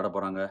வெஸ்ட் இண்டீஸ் ஆட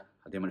போகிறாங்க,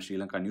 அதே மாதிரி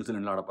ஸ்ரீலங்கா,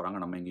 நியூசிலாண்டில் ஆட போகிறாங்க,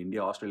 நம்ம இங்கே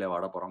இந்தியா ஆஸ்திரேலியாவை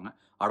ஆட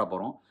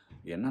போகிறோம்.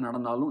 என்ன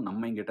நடந்தாலும்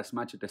நம்ம இங்கே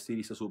டெஸ்ட்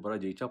சீரீஸை சூப்பராக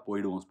ஜெயிச்சா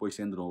போய்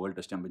சேர்ந்துருவோம் வேர்ல்டு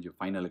டெஸ்ட் சாம்பியன்ஷிப்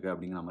ஃபைனலுக்கு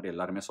அப்படிங்கிற மாதிரி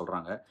எல்லாருமே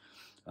சொல்கிறாங்க.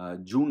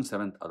 ஜூன்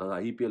 7, அதாவது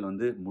ஐபிஎல்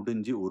வந்து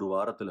முடிஞ்சு ஒரு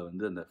வாரத்தில்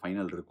வந்து அந்த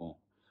ஃபைனல் இருக்கும்,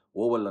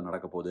 ஓவலில்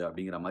நடக்க போகுது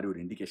அப்படிங்கிற மாதிரி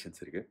ஒரு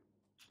இண்டிகேஷன்ஸ் இருக்குது.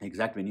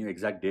 எக்ஸாக்ட் வென்யூ,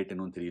 எக்ஸாக்ட் டேட்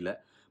இன்னும் தெரியல.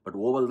 பட்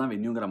ஓவல் தான்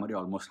வென்யூங்கிற மாதிரி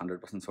ஆல்மோஸ்ட்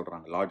 100%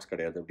 சொல்கிறாங்க, லார்ட்ஸ்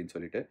கிடையாது அப்படின்னு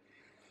சொல்லிட்டு.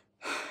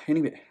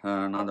 எனிவே,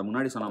 நான் அந்த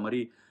முன்னாடி சொன்ன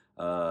மாதிரி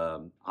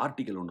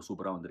ஆர்டிக்கல் ஒன்று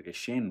சூப்பராக வந்திருக்கு.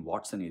 ஷேன்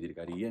வாட்சன்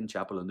எழுதியிருக்காரு. இயன்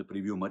சாப்பல் வந்து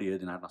ப்ரிவியூ மாதிரி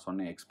எழுதினார். நான்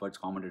சொன்னேன் எக்ஸ்பர்ட்ஸ்,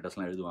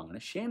 காமெண்டேட்டர்ஸ்லாம்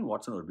எழுதுவாங்கன்னு. ஷேன்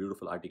வாட்சன் ஒரு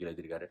பியூட்டிஃபுல் ஆர்டிக்கல்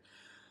எழுதியிருக்காரு.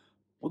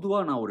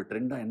 பொதுவாக நான் ஒரு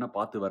ட்ரெண்டாக என்ன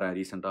பார்த்து வரேன்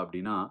ரீசெண்டாக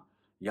அப்படின்னா,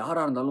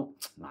 யாராக இருந்தாலும்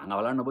நாங்கள்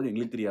விளையாடும் போது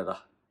எங்களுக்கு தெரியாதா,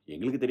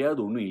 எங்களுக்கு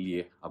தெரியாது ஒன்றும்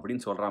இல்லையே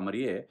அப்படின்னு சொல்கிற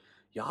மாதிரியே,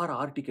 யார்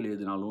ஆர்டிக்கல்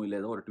எழுதினாலும் இல்லை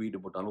ஏதோ ஒரு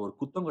ட்வீட் போட்டாலும் ஒரு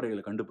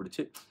குத்தங்குறைகளை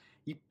கண்டுபிடிச்சு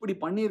இப்படி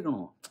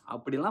பண்ணியிருக்கணும்,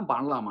 அப்படிலாம்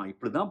பண்ணலாமா,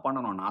 இப்படி தான்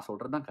பண்ணணும், நான்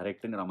சொல்கிறது தான்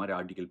கரெக்டுங்கிற மாதிரி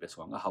ஆர்டிக்கல்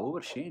பேசுவாங்க.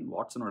 ஹவவர் ஷேன்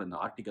வாட்சனோட இந்த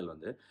ஆர்டிக்கல்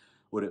வந்து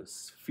ஒரு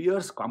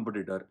ஃபியர்ஸ்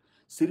காம்படிட்டர்,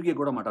 சிரிக்க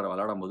கூட மாட்டார்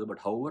விளையாடும் போது.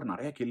 பட் ஹவவர்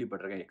நிறைய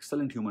கேள்விப்பட்டிருக்கேன்,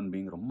 எக்ஸலண்ட் ஹியூமன்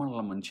பீயிங், ரொம்ப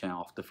நல்ல மனுஷன்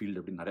ஆஃப் த ஃபீல்டு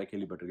அப்படின்னு நிறைய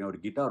கேள்விப்பட்டிருக்கேன்.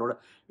 ஒரு கிட்டாரோட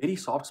very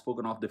soft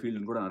spoken of the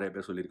ஃபீல்டுன்னு கூட நிறைய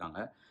பேர் சொல்லியிருக்காங்க.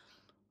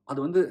 அது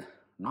வந்து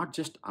நாட்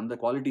ஜஸ்ட் அந்த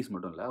குவாலிட்டிஸ்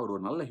மட்டும் இல்லை, அவர்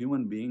ஒரு நல்ல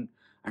ஹியூமன் பீயிங்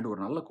அண்ட் ஒரு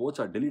நல்ல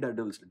கோச்சாக,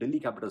 டெல்லி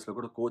கேபிட்டல்ஸில்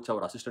கூட கோச்சாக,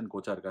 ஒரு அசிஸ்டன்ட்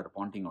கோச்சாக இருக்கார்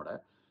பாண்டிங்கோட.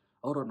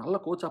 அவர் ஒரு நல்ல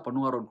கோச்சாக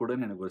பண்ணுவாரோன்னு கூட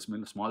எனக்கு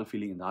ஒரு ஸ்மால்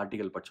ஃபீலிங் இந்த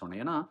ஆர்டிக்கல் படித்தோன்னே.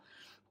 ஏன்னா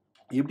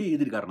எப்படி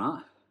எழுதியிருக்காருன்னா,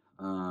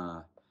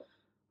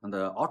 அந்த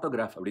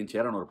ஆட்டோகிராஃப் அப்படின்னு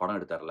சேரன் ஒரு படம்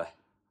எடுத்தார்ல,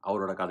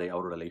 அவரோட கதை,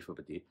 அவரோட லைஃப்பை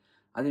பற்றி.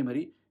 அதே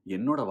மாதிரி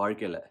என்னோடய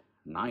வாழ்க்கையில்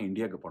நான்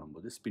இந்தியாவுக்கு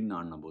போடும்போது ஸ்பின்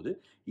ஆடும்போது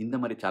இந்த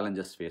மாதிரி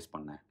சேலஞ்சஸ் ஃபேஸ்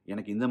பண்ணேன்.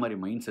 எனக்கு இந்த மாதிரி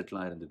மைண்ட்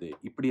செட்லாம் இருந்தது.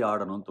 இப்படி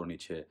ஆடணும்னு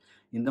தோணிச்சு.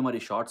 இந்த மாதிரி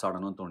ஷாட்ஸ்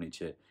ஆடணும்னு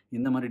தோணிச்சு.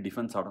 இந்த மாதிரி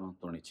டிஃபென்ஸ் ஆடணும்னு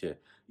தோணிச்சு.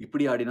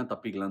 இப்படி ஆடினா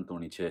தப்பிக்கலாம்னு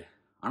தோணிச்சு.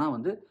 ஆனால்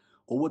வந்து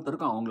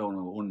ஒவ்வொருத்தருக்கும்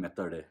அவங்களோட ஓன்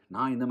மெத்தடு.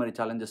 நான் இந்த மாதிரி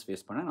சேலஞ்சஸ்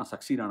ஃபேஸ் பண்ணேன். நான்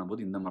சக்சீட்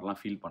ஆனபோது இந்த மாதிரிலாம்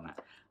ஃபீல் பண்ணேன்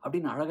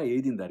அப்படின்னு அழகாக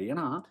எழுதியிருந்தார்.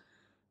 ஏன்னா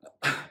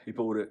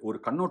இப்போ ஒரு ஒரு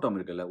கண்ணோட்டம்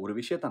இருக்குல்ல, ஒரு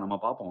விஷயத்த நம்ம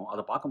பார்ப்போம்.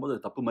 அதை பார்க்கும்போது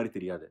அது தப்பு மாதிரி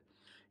தெரியாது.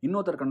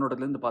 இன்னொருத்தர்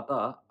கண்ணோட்டத்துலேருந்து பார்த்தா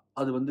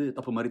அது வந்து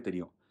தப்பு மாதிரி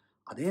தெரியும்.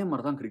 அதே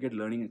மாதிரி தான் cricket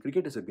learning.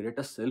 Cricket is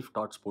greatest self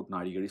dot sport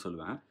நான் அடிக்கடி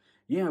சொல்லுவேன்.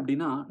 ஏன்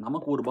அப்படின்னா,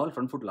 நமக்கு ஒரு பால்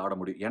ஃப்ரண்ட் ஃபுட்டில் ஆட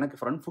முடியும். எனக்கு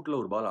ஃப்ரண்ட் ஃபுட்டில்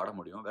ஒரு பால் ஆட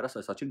முடியும். வேற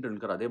சச்சின்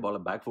டெண்டுல்கர் அதே பாலை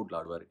பேக் ஃபுட்டில்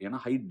ஆடுவார். ஏன்னா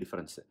ஹைட்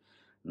டிஃபரன்ஸ்.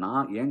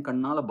 நான் என்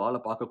கண்ணால் பாலை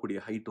பார்க்கக்கூடிய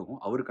ஹைட்டும்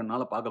அவர்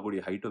கண்ணால்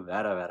பார்க்கக்கூடிய ஹைட்டும்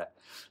வேற வேற.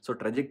 ஸோ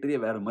ட்ரெஜெக்டரியே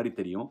வேறு மாதிரி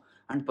தெரியும்.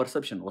 அண்ட்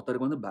பர்செப்ஷன்,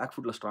 ஒருத்தருக்கு வந்து பேக்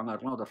ஃபுட்டில் ஸ்ட்ராங்காக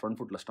இருக்கலாம், ஒருத்தர் ஃப்ரண்ட்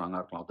ஃபுட்டில் ஸ்ட்ராங்காக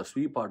இருக்கலாம். ஒருத்தர்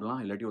ஸ்வீப் ஆடலாம்,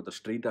 இல்லாட்டி ஒருத்தர்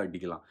ஸ்ட்ரைட்டாக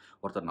அடிக்கலாம்.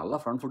 ஒருத்தர் நல்லா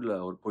ஃப்ரண்ட் ஃபுட்டில்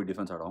போய்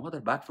டிஃபென்ஸ் ஆடுவாங்க,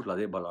 ஒருத்தர் பேக் ஃபுட்டில்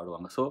அதே பால்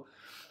ஆடுவாங்க. ஸோ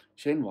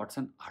ஷேன்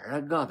வாட்சன்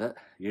அழகாக அதை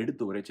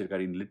எடுத்து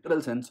உரைச்சிருக்காரு. இன்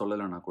லிட்ரல் சென்ஸ்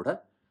சொல்லலைன்னா கூட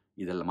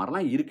இதில்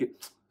மாதிரிலாம் இருக்குது.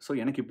 ஸோ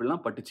எனக்கு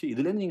இப்படிலாம் பட்டுச்சு,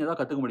 இதுலேருந்து நீங்கள் தான்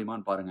கற்றுக்க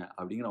முடியுமான்னு பாருங்கள்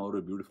அப்படிங்கிற ஒரு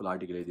பியூட்டிஃபுல்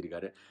ஆர்டிக்கல்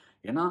எழுதியிருக்காரு.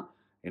 ஏன்னா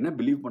என்ன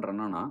பிலீவ்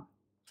பண்ணுறேன்னா,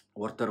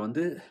 ஒருத்தர்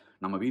வந்து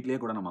நம்ம வீட்டிலேயே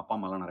கூட நம்ம அப்பா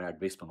அம்மாலாம் நிறைய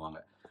அட்வைஸ் பண்ணுவாங்க.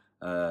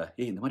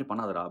 ஏய் இந்த மாதிரி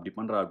பண்ணாதடா, அப்படி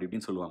பண்ணுறா, அப்படி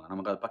இப்படின்னு சொல்லுவாங்க.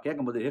 நமக்கு அதை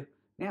கேட்கும்போது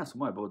ஏன்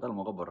சும்மா எப்போ பார்த்தாலும்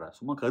முகம் போடுற,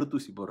 சும்மா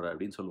கருத்தூசி போடுற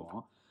அப்படின்னு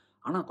சொல்லுவோம்.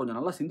 ஆனால் கொஞ்சம்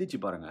நல்லா சிந்திச்சு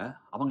பாருங்கள்,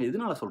 அவங்க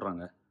எதனால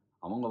சொல்கிறாங்க?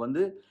 அவங்க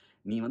வந்து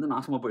நீ வந்து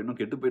நாசமாக போயிடணும்,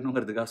 கெட்டு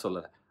போயிடணுங்கிறதுக்காக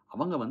சொல்லலை.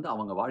 அவங்க வந்து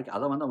அவங்க வாழ்க்கை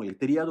அதை வந்து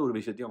அவங்களுக்கு தெரியாத ஒரு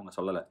விஷயத்தையும் அவங்க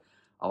சொல்லலை.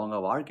 அவங்க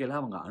வாழ்க்கையில்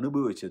அவங்க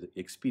அனுபவிச்சது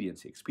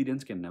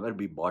எக்ஸ்பீரியன்ஸ் கேன் நெவர்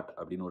பி பாட்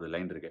அப்படின்னு ஒரு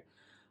லைன் இருக்குது.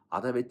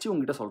 அதை வச்சு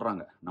உங்ககிட்ட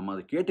சொல்கிறாங்க. நம்ம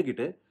அதை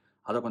கேட்டுக்கிட்டு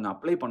அதை கொஞ்சம்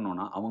அப்ளை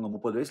பண்ணோன்னா, அவங்க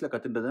 30 வயசில்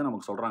கற்றுன்றதை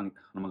நமக்கு சொல்கிறாங்க.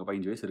 நமக்கு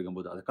 15 வயசு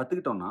இருக்கும்போது அதை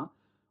கற்றுக்கிட்டோன்னா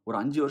ஒரு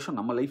 5 வருஷம்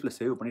நம்ம லைஃப்பில்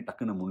சேவ் பண்ணி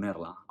டக்குன்னு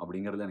முன்னேறலாம்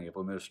அப்படிங்கிறது எனக்கு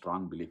எப்போவுமே ஒரு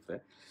ஸ்ட்ராங் பிலீஃபு.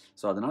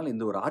 ஸோ அதனால்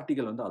இந்த ஒரு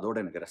ஆர்டிக்கல் வந்து அதோட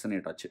எனக்கு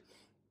ரெசனேட் ஆச்சு.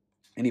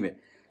 எனிவே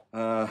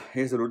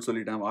ஹேஸ் ரூட்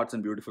சொல்லிட்டேன். Arts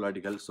and beautiful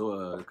article. So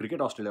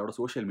cricket ஆஸ்திரேலியாவோட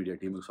social media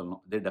டீமுக்கு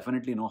சொல்லணும். தே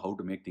definitely know how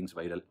to make things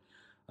viral.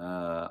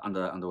 அந்த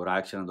அந்த ஒரு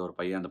ஆக்ஷன்,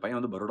 அந்த பையன்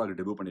வந்து பரோடாக்கு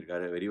டெபியூ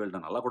பண்ணியிருக்காரு. Very well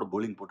done. நல்லா கூட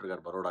bowling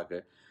போட்டிருக்காரு பரோடாக்கு.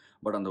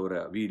 பட் அந்த ஒரு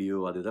வீடியோ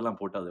அது இதெல்லாம்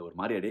போட்டு அது ஒரு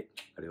மாதிரி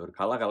அப்படியே ஒரு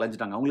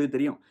கலைஞ்சிட்டாங்க. அவங்களுக்கு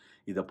தெரியும்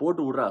இதை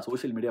போட்டு விட்றா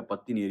சோஷியல் மீடியா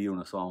பற்றின்னு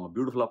எரியும்னு. ஸோ அவங்க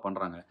பியூட்டிஃபுல்லாக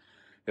பண்ணுறாங்க.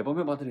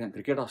 எப்போவுமே பார்த்துருக்கேன்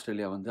கிரிக்கெட்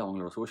ஆஸ்திரேலியா வந்து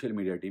அவங்களோட சோஷியல்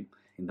மீடியா டீம்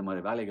இந்த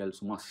மாதிரி வேலைகள்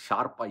சும்மா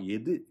ஷார்ப்பாக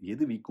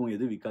எது விற்கும்,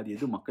 எது விற்காது,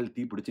 எது மக்கள்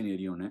தீ பிடிச்சின்னு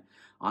எரியும்னு.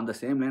 அந்த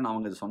சேம் லைன்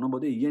அவங்க இது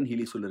சொன்னபோது இயன்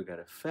ஹீலி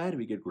சொல்லியிருக்காரு, ஃபேர்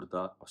விக்கெட்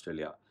கொடுத்தா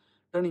ஆஸ்திரேலியா,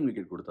 டர்னிங்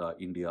விக்கெட் கொடுத்தா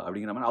இந்தியா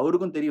அப்படிங்கிற மாதிரி.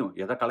 அவருக்கும் தெரியும்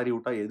எதை கலரி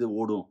விட்டா எது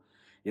ஓடும்,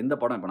 எந்த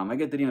படம். இப்போ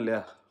நமக்கே தெரியும்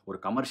இல்லையா, ஒரு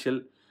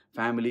கமர்ஷியல்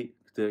ஃபேமிலி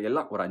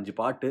எல்லாம் ஒரு 5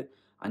 பாட்டு,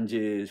 5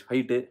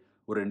 ஃபைட்டு,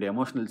 ஒரு 2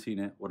 எமோஷனல்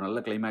சீனு, ஒரு நல்ல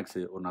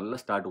கிளைமேக்ஸு, ஒரு நல்ல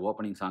ஸ்டார்ட்,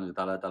 ஓப்பனிங் சாங்கு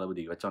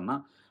தளபதி வச்சோம்னா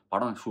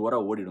படம்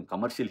ஷுவராக ஓடிடும்.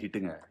 கமர்ஷியல்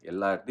ஹிட்டுங்க,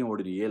 எல்லா இடத்தையும்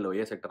ஓடிடும்.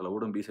 ஏ செக்டரில்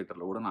ஓடும், பி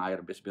செக்டரில் ஓடும்,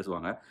 1000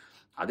 பேசுவாங்க.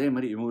 அதே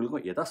மாதிரி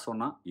இவங்களுக்கும் எதை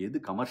சொன்னால் எது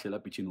கமர்ஷியலாக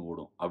பிச்சின்னு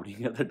ஓடும்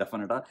அப்படிங்கிறத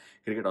டெஃபினட்டாக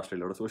கிரிக்கெட்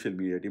ஆஸ்திரேலியாவோட சோஷியல்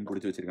மீடியா டீம்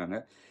பிடிச்சி வச்சுருக்காங்க.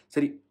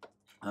 சரி,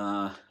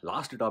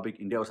 last topic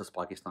India versus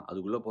Pakistan.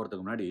 அதுக்குள்ளே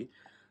போகிறதுக்கு முன்னாடி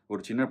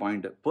ஒரு சின்ன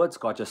பாயிண்ட். பர்த்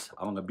ஸ்காச்சஸ்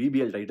அவங்க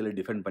பிபிஎல் டைட்டிலை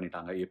டிஃபெண்ட்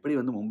பண்ணிட்டாங்க. எப்படி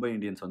வந்து மும்பை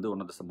இந்தியன்ஸ் வந்து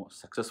one of the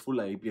successful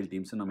IPL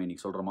teams நம்ம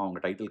இன்றைக்கி சொல்கிறோமா,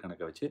 அவங்க டைட்டில்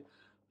கணக்கை வச்சு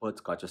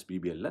பர்த் ஸ்காச்சஸ்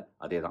பிபிஎல்ல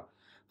அதே தான்.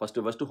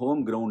 ஃபஸ்ட்டு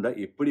ஹோம் கிரவுண்டை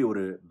எப்படி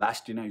ஒரு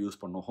பேஸ்டினாக யூஸ்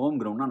பண்ணோம். ஹோம்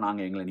கிரவுண்ட்னா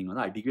நீங்கள்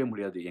வந்து அடிக்கவே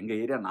முடியாது, எங்கள்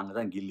ஏரியா நாங்கள்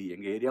தான் கில்லி,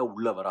 எங்கள் ஏரியா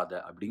உள்ளே வராத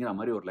அப்படிங்கிற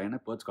மாதிரி ஒரு லைனை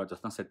பர்த்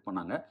ஸ்காச்சஸ் தான் செட்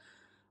பண்ணாங்க.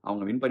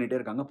 அவங்க வின் பண்ணிகிட்டே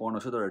இருக்காங்க. போன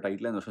வருஷத்தோட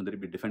டைட்டில் இந்த வருஷம்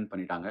திருப்பி டிஃபெண்ட்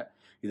பண்ணிட்டாங்க.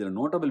 இதில்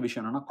நோட்டபிள்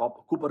விஷயம் என்னன்னா,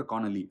 கூப்பர்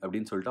கானலி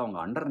அப்படின்னு சொல்லிட்டு அவங்க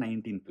அண்டர்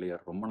 19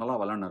 பிளேயர், ரொம்ப நாளாக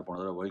விளாண்டார் போன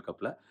தடவை வேர்ல்ட்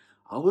கப்பில்.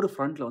 அவர்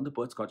ஃப்ரண்ட்டில் வந்து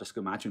பர்த்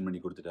ஸ்காச்சஸ்க்கு மேட்ச் வின் பண்ணி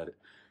கொடுத்துட்டாரு.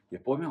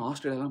 எப்போவுமே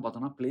ஆஸ்திரேலியாலாம்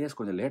பார்த்தோன்னா பிளேயர்ஸ்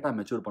கொஞ்சம் லேட்டாக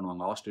மெச்சூர்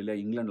பண்ணுவாங்க. ஆஸ்திரேலியா,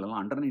 இங்கிலாந்துலாம்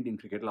அண்டர் 19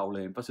 கிரிக்கெட்டில்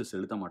அவ்வளோ எம்பசிஸ்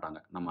செலுத்த மாட்டாங்க.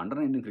 நம்ம அண்டர்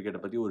 19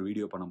 கிரிக்கெட்டை பற்றி ஒரு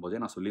வீடியோ பண்ணும்போதே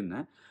நான்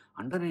சொல்லியிருந்தேன்,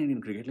 அண்டர்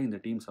 19 கிரிக்கெட்டில் இந்த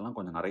டீம்ஸ் எல்லாம்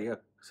கொஞ்சம் நிறைய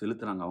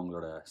செலுத்துறாங்க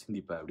அவங்களோட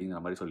சிந்திப்பை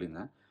அப்படிங்கிற மாதிரி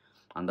சொல்லியிருந்தேன்.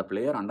 அந்த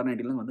பிளேயர் அண்டர்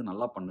 19 வந்து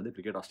நல்லா பண்ணது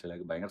கிரிக்கெட்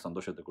ஆஸ்திரேலியாவுக்கு பயங்கர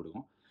சந்தோஷத்தை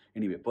கொடுக்கும்.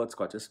 Anyway birth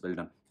ஸ்காச்சஸ் well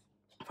done.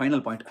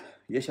 Final point,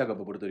 Asia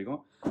கப்பை பொறுத்த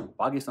வரைக்கும்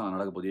பாகிஸ்தானில்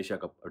நடக்க போகுது ஏஷியா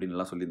கப்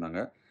அப்படின்லாம்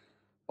சொல்லியிருந்தாங்க.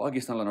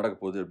 பாகிஸ்தானில் நடக்க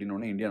போகுது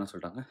அப்படின்னு இந்தியான்னு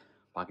சொல்லிட்டாங்க.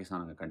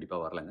 பாகிஸ்தான் அங்கே கண்டிப்பாக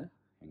வரலைங்க,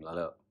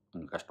 எங்களால்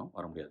அங்கே கஷ்டம்,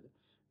 வர முடியாது,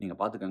 நீங்கள்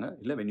பார்த்துக்கோங்க,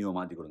 இல்லை வென்யூவை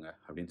மாற்றி கொடுங்க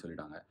அப்படின்னு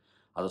சொல்லிட்டாங்க.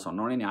 அதை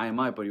சொன்னோடனே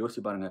நியாயமாக இப்போ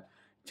யோசிச்சு பாருங்கள்,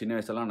 சின்ன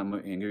வயசுலாம் நம்ம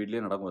எங்கள்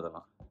வீட்லேயே நடக்கும்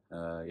அதெல்லாம்.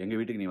 எங்கள்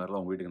வீட்டுக்கு நீ வரல,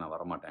 உங்கள் வீட்டுக்கு நான்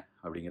வரமாட்டேன்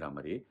அப்படிங்கிற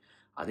மாதிரி.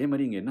 அதே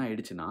மாதிரி இங்கே என்ன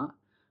ஆயிடுச்சுன்னா,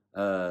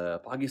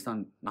 பாகிஸ்தான்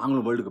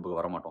நாங்களும் வேர்ல்டு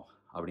கப்புக்கு வரமாட்டோம்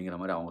அப்படிங்கிற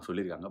மாதிரி அவங்க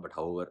சொல்லியிருக்காங்க. பட்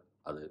ஹவர்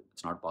அது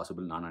இட்ஸ் நாட்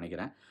பாசிபிள் நான்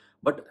நினைக்கிறேன்.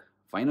 பட்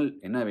ஃபைனல்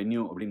என்ன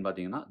வென்யூ அப்படின்னு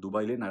பார்த்தீங்கன்னா,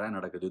 துபாயிலே நிறையா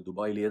நடக்குது,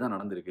 துபாயிலே தான்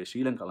நடந்திருக்கு,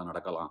 ஸ்ரீலங்காவில்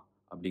நடக்கலாம்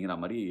அப்படிங்கிற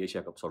மாதிரி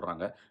ஏஷியா கப்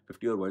சொல்கிறாங்க.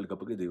 50 ஓவர் வேர்ல்டு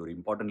கப்புக்கு இது ஒரு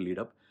இம்பார்ட்டன்ட்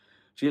லீடப்.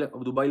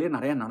 துபாயிலே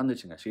நிறையா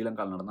நடந்துச்சுங்க.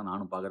 ஸ்ரீலங்காவில் நடந்தால்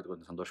நானும் பார்க்குறதுக்கு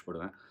கொஞ்சம்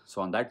சந்தோஷப்படுவேன். So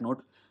on that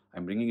note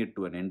I'm bringing it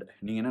to an end.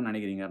 நீங்கள் என்ன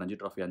நினைக்கிறீங்க? ரஞ்சி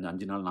ட்ராஃபி அந்த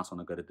 5 நாள் நான்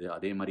சொன்ன கருத்து,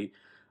 அதே மாதிரி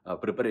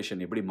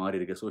ப்ரிப்பரேஷன் எப்படி மாறி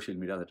இருக்குது, சோஷியல்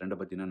மீடியா, அந்த ட்ரெண்டை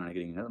பற்றி என்ன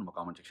நினைக்கிறீங்க நம்ம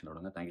காமெண்ட் செக்ஷனில்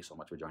விடுங்க. Thank you so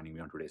much for joining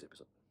me on today's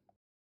episode.